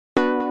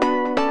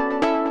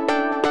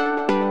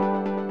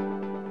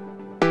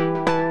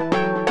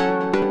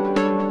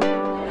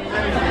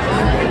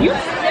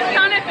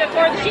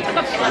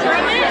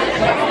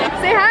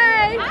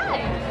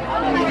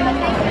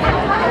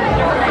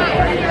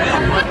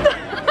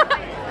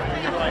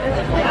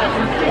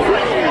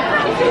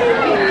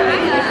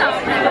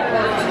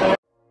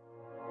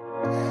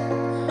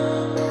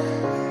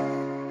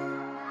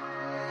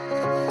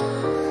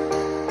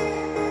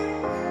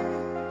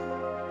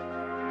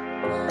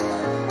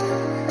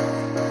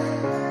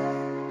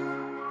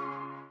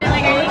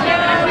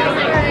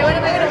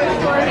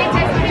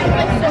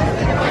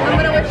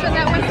person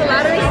that wins the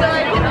lottery so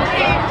I can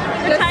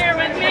retire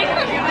with me.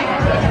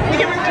 We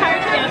can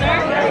retire together.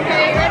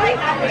 Okay, ready?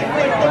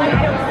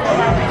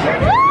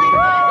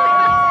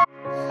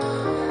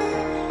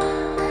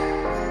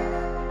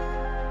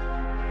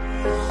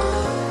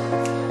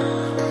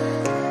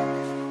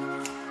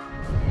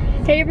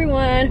 Hey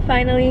everyone,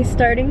 finally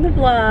starting the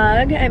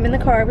vlog. I'm in the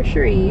car with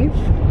Sharif.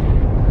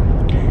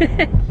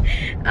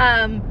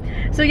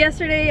 So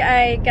yesterday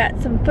I got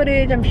some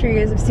footage. I'm sure you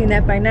guys have seen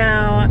that by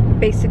now.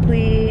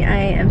 Basically, I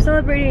am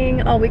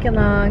celebrating all weekend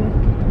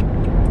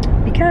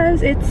long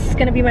because it's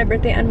gonna be my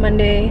birthday on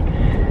Monday.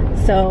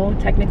 So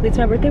technically it's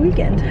my birthday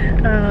weekend.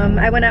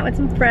 I went out with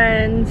some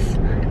friends,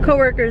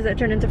 co-workers that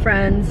turned into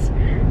friends.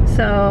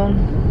 So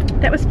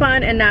that was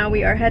fun, and now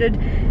we are headed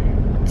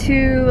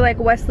to like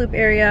West Loop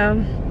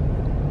area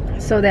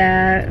so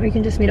that we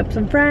can just meet up with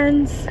some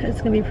friends. It's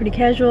gonna be pretty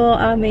casual.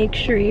 I'll make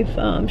Sharif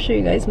show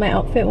you guys my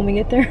outfit when we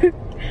get there.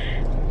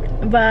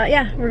 But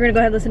yeah, we're gonna go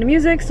ahead and listen to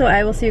music, so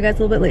I will see you guys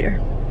a little bit later.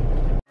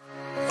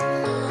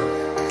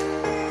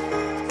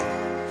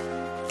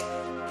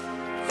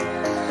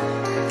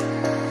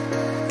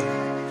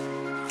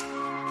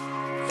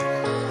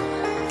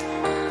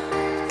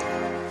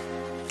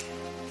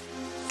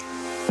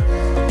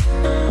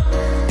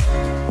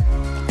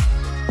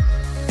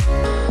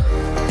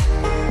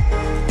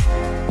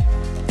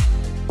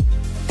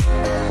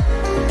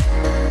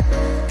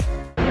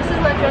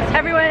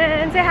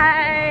 Everyone say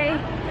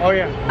hi. Oh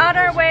yeah. On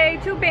our way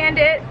to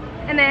Bandit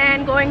and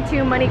then going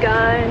to Money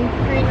Gun.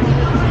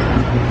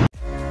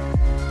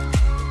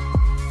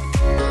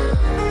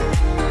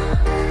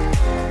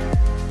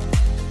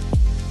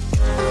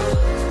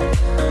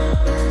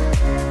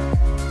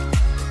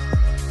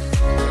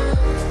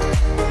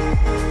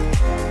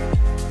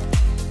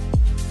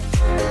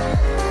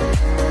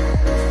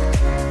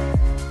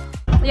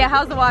 Yeah,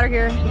 how's the water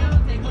here?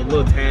 It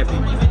looks happy.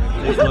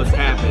 This looks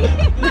happy.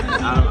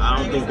 I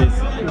don't think this.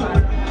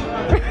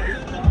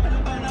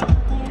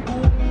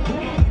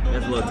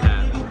 That's a little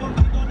happy.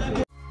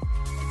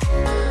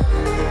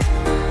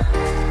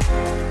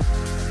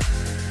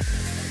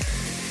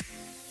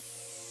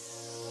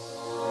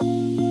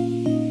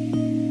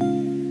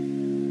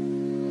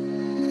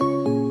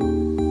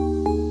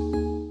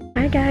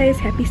 Hi guys,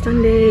 happy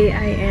Sunday.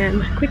 I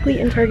am quickly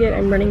in Target.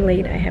 I'm running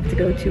late. I have to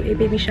go to a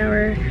baby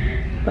shower.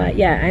 But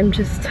yeah, I'm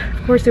just,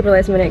 of course, super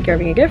last minute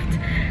grabbing a gift.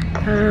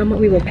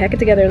 We will pack it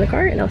together in the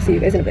car and I'll see you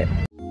guys in a bit.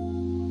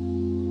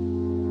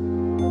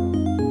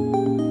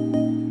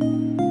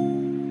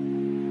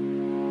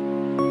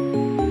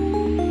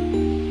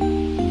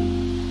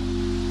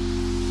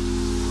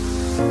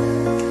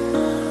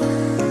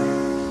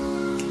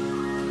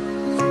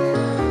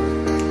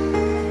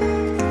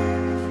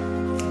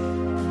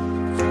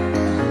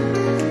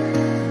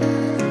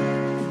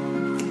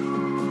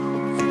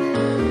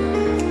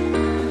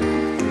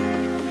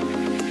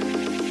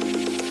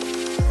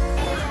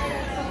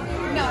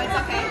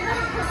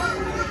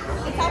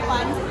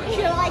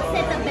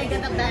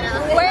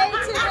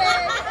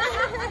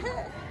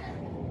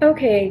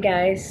 Okay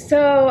guys,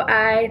 so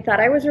I thought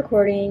I was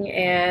recording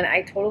and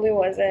I totally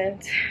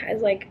wasn't. I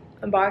was like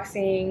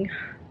unboxing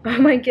all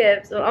my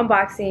gifts,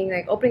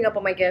 like opening up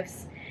all my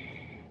gifts,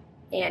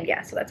 and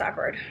yeah, so that's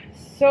awkward.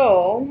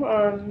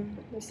 So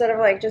instead of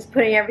like just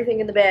putting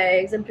everything in the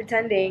bags and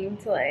pretending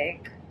to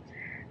like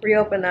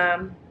reopen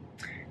them,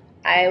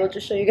 I will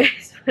just show you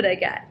guys what I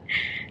got.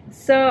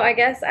 So I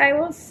guess I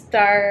will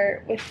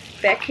start with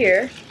back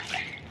here.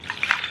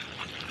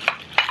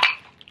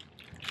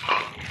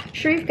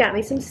 Sharif got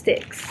me some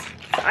sticks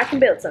so I can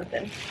build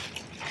something.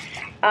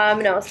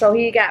 No, so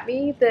he got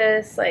me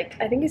this, like,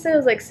 I think he said it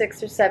was like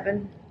 6 or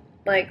 7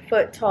 like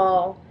foot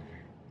tall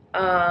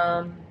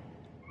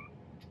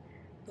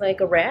like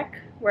a rack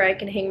where I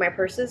can hang my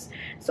purses.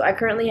 So I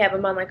currently have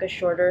them on like a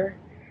shorter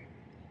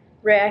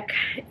rack,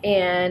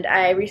 and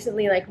I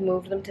recently like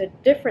moved them to a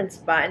different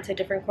spot, into a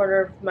different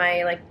corner of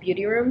my like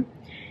beauty room,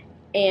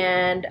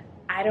 and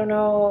I don't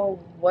know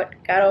what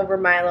got over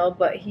Milo,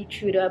 but he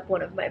chewed up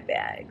one of my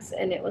bags,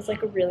 and it was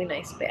like a really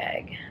nice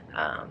bag,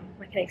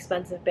 like an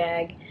expensive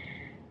bag.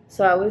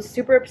 So I was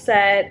super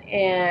upset,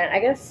 and I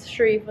guess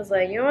Sharif was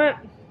like, you know what,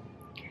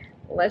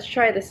 let's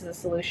try this as a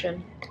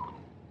solution.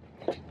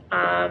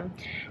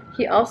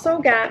 He also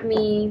got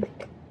me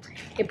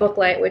a book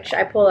light, which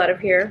I pulled out of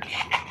here,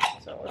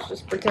 so let's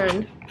just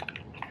pretend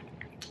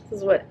this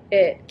is what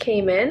it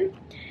came in,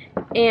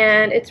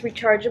 and it's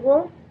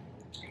rechargeable.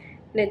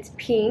 And it's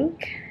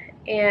pink,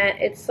 and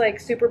it's like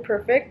super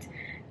perfect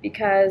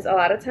because a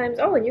lot of times,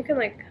 oh, and you can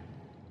like,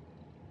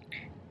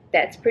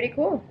 that's pretty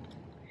cool.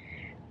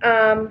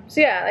 So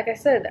yeah, like I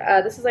said,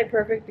 this is like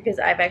perfect because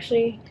I've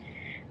actually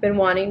been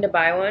wanting to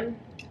buy one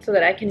so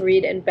that I can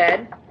read in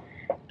bed,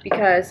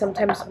 because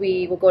sometimes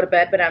we will go to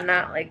bed but I'm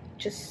not like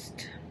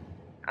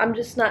I'm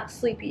just not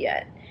sleepy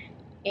yet.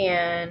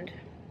 And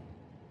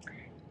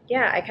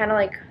yeah, I kind of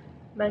like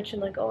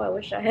mentioned like, oh, I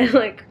wish I had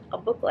like a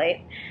book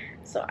light.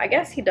 So I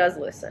guess he does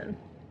listen.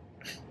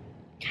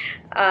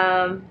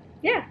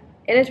 Yeah,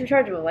 and it's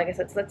rechargeable, like I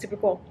said, so that's super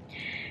cool.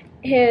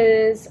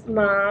 His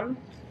mom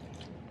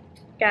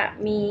got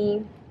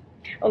me,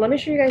 oh, let me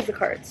show you guys the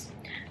cards.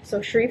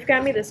 So Sharif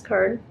got me this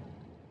card.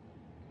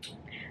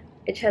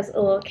 It has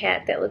a little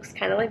cat that looks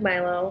kind of like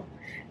Milo.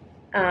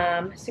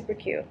 Super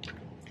cute.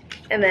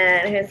 And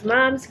then his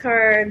mom's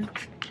card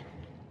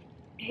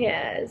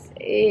has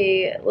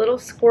a little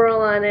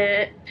squirrel on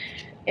it,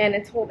 and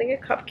it's holding a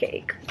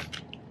cupcake.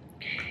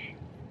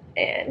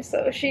 And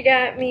so she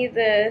got me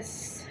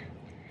this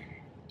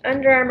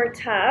Under Armour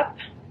top,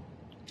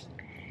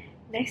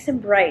 nice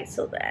and bright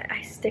so that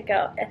I stick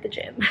out at the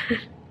gym.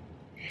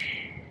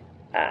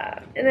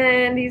 And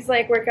then these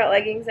like workout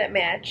leggings that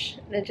match,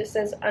 and it just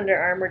says Under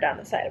Armour down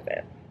the side of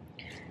it.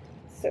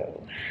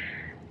 So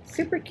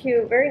super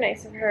cute, very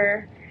nice of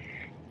her,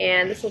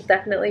 and this will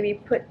definitely be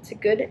put to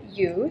good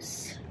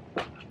use.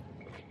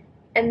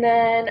 And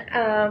then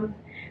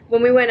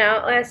when we went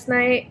out last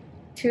night,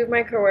 2 of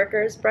my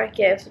coworkers brought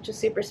gifts, which was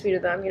super sweet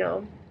of them. You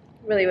know,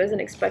 really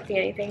wasn't expecting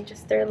anything,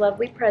 just their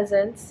lovely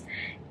presents.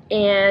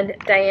 And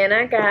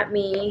Diana got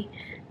me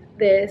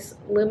this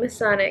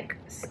Lumisonic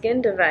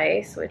skin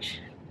device, which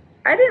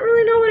I didn't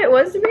really know what it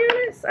was, to be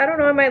honest. I don't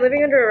know, am I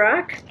living under a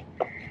rock?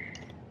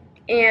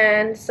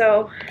 And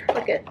so,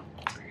 look at,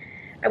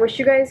 I wish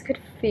you guys could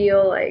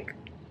feel like,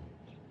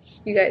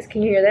 you guys,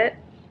 can you hear that?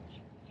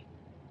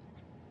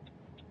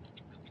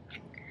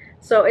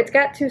 So it's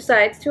got 2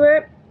 sides to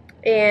it,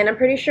 and I'm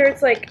pretty sure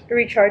it's like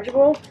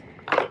rechargeable.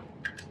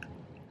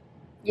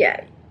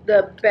 Yeah,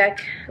 the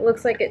back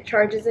looks like it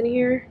charges in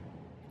here.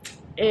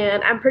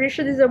 And I'm pretty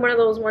sure these are one of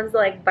those ones that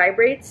like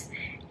vibrates,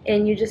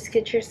 and you just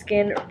get your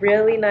skin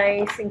really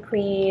nice and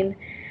clean.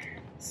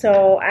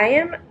 So I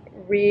am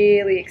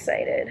really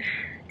excited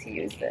to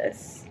use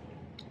this.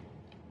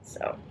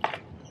 So,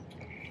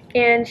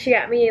 and she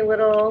got me a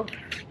little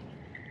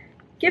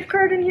gift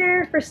card in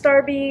here for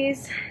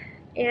Starbucks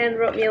and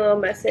wrote me a little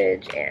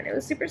message, and it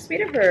was super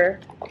sweet of her.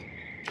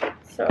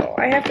 So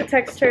I have to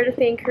text her to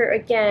thank her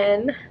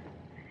again.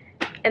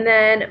 And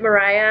then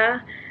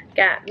Mariah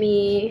got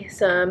me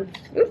some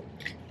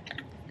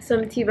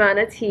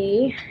Tivana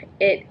tea.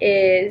 It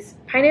is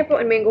pineapple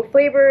and mango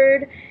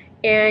flavored,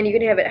 and you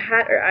can have it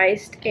hot or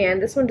iced,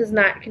 and this one does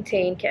not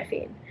contain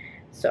caffeine.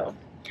 So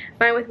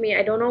fine with me.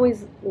 I don't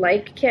always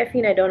like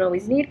caffeine. I don't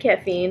always need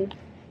caffeine.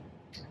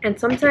 And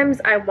sometimes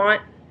I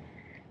want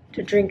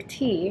to drink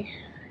tea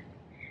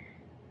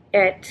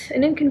at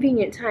an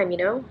inconvenient time, you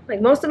know?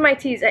 Like most of my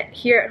teas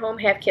here at home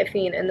have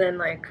caffeine, and then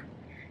like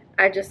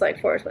I just like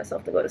force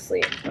myself to go to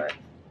sleep. But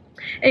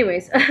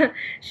anyways,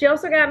 she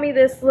also got me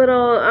this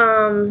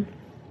little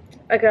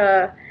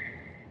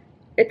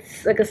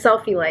it's like a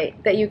selfie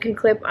light that you can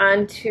clip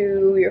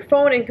onto your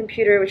phone and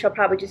computer, which I'll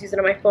probably just use it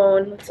on my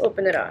phone. Let's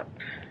open it up.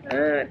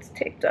 It's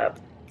taped up.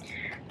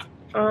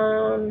 I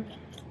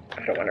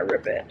don't want to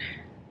rip it.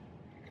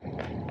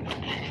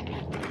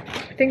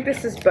 I think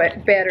this is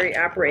battery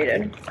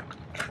operated.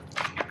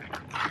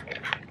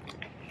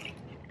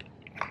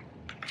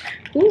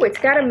 Ooh, it's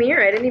got a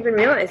mirror. I didn't even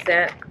realize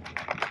that.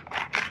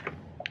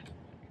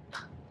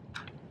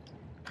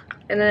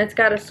 And then it's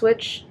got a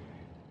switch,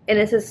 and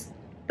it says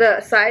the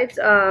sides,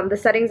 the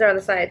settings are on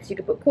the sides. You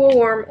can put cool,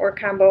 warm, or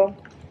combo.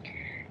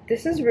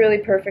 This is really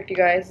perfect, you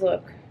guys.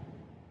 Look,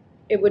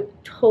 it would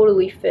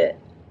totally fit.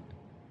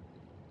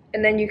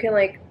 And then you can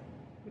like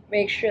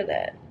make sure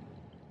that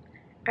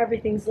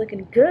everything's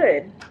looking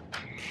good.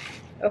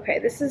 Okay,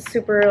 this is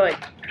super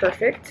like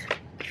perfect.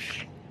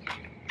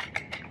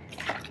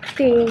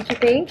 Thank you,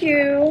 thank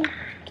you.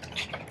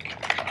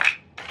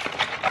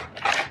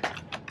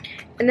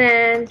 And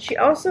then she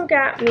also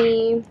got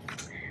me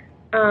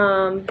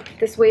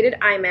this weighted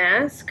eye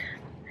mask.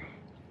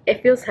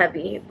 It feels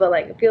heavy, but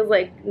like it feels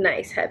like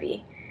nice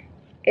heavy.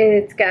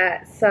 It's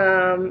got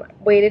some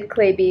weighted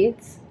clay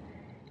beads.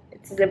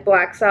 It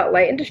blocks out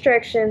light and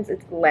distractions.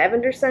 It's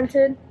lavender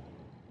scented.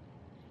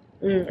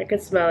 I can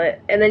smell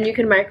it. And then you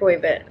can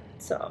microwave it.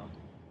 So,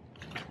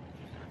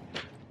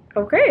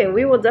 okay,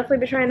 we will definitely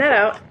be trying that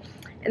out.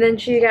 And then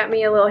she got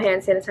me a little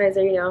hand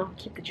sanitizer, you know,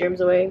 keep the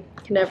germs away.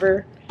 Can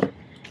never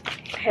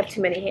have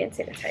too many hand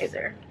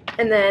sanitizer.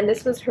 And then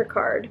this was her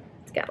card.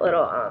 It's got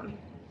little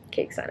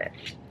cakes on it.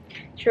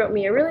 She wrote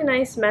me a really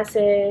nice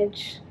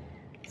message.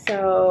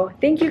 So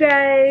thank you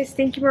guys.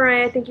 Thank you,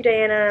 Mariah. Thank you,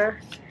 Diana.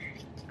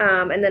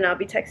 And then I'll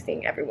be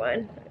texting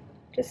everyone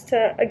just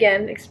to,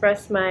 again,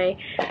 express my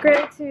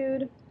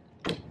gratitude.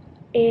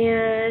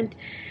 And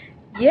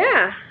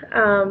yeah,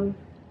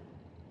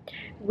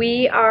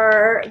 we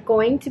are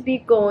going to be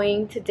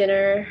going to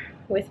dinner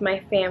with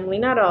my family.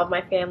 Not all of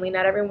my family.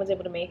 Not everyone was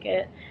able to make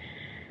it.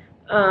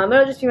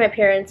 It'll just be my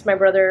parents, my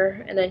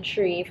brother, and then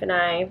Sharif and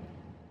I.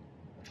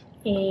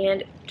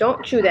 And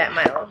don't chew that,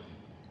 Milo.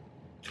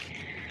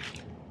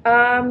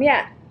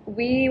 Yeah,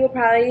 we will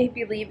probably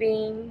be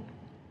leaving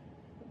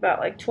about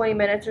like 20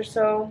 minutes or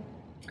so.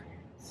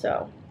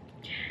 So,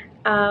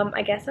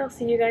 I guess I'll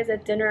see you guys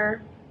at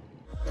dinner.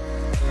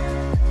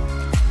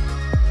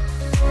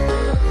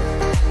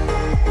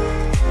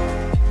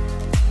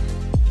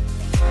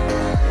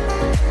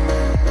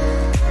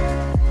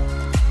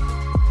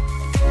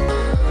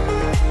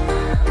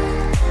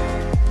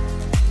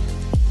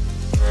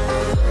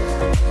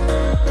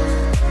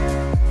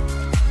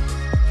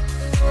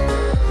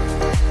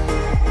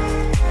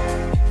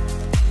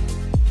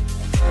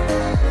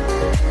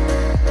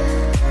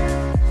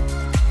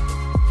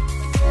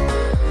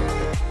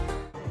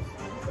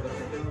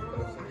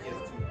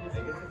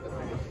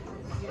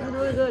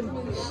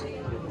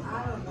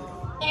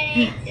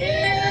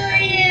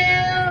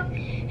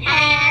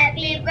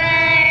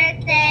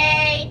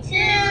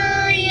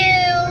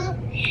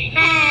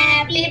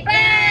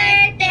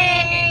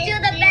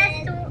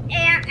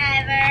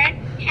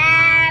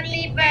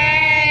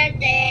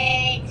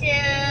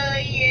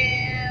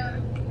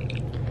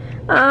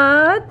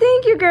 Aw,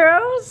 thank you,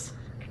 girls.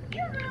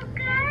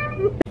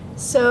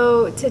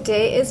 So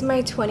today is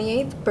my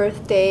 28th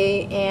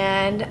birthday,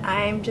 and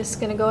I'm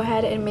just gonna go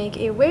ahead and make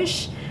a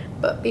wish.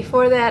 But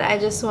before that, I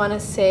just want to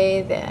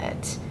say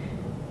that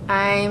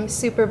I'm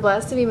super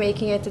blessed to be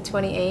making it to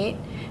 28.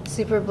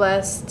 Super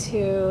blessed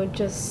to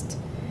just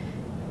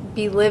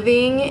be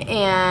living,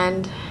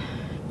 and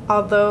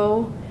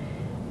although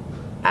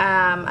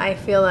I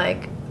feel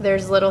like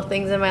there's little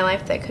things in my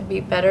life that could be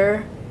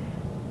better,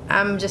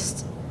 I'm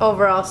just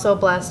overall so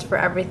blessed for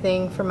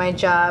everything, for my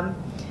job,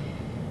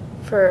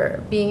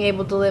 for being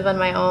able to live on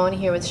my own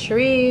here with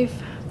Sharif,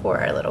 for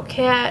our little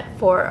cat,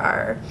 for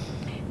our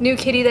new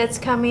kitty that's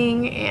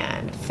coming,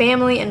 and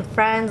family and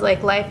friends.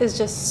 Like, life is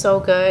just so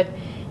good,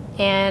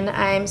 and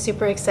I'm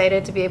super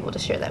excited to be able to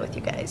share that with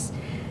you guys.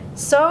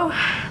 So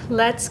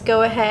let's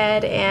go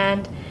ahead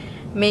and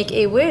make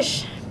a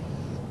wish.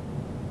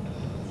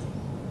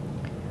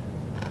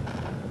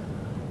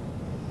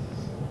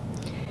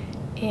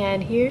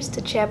 And here's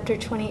to chapter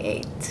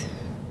 28.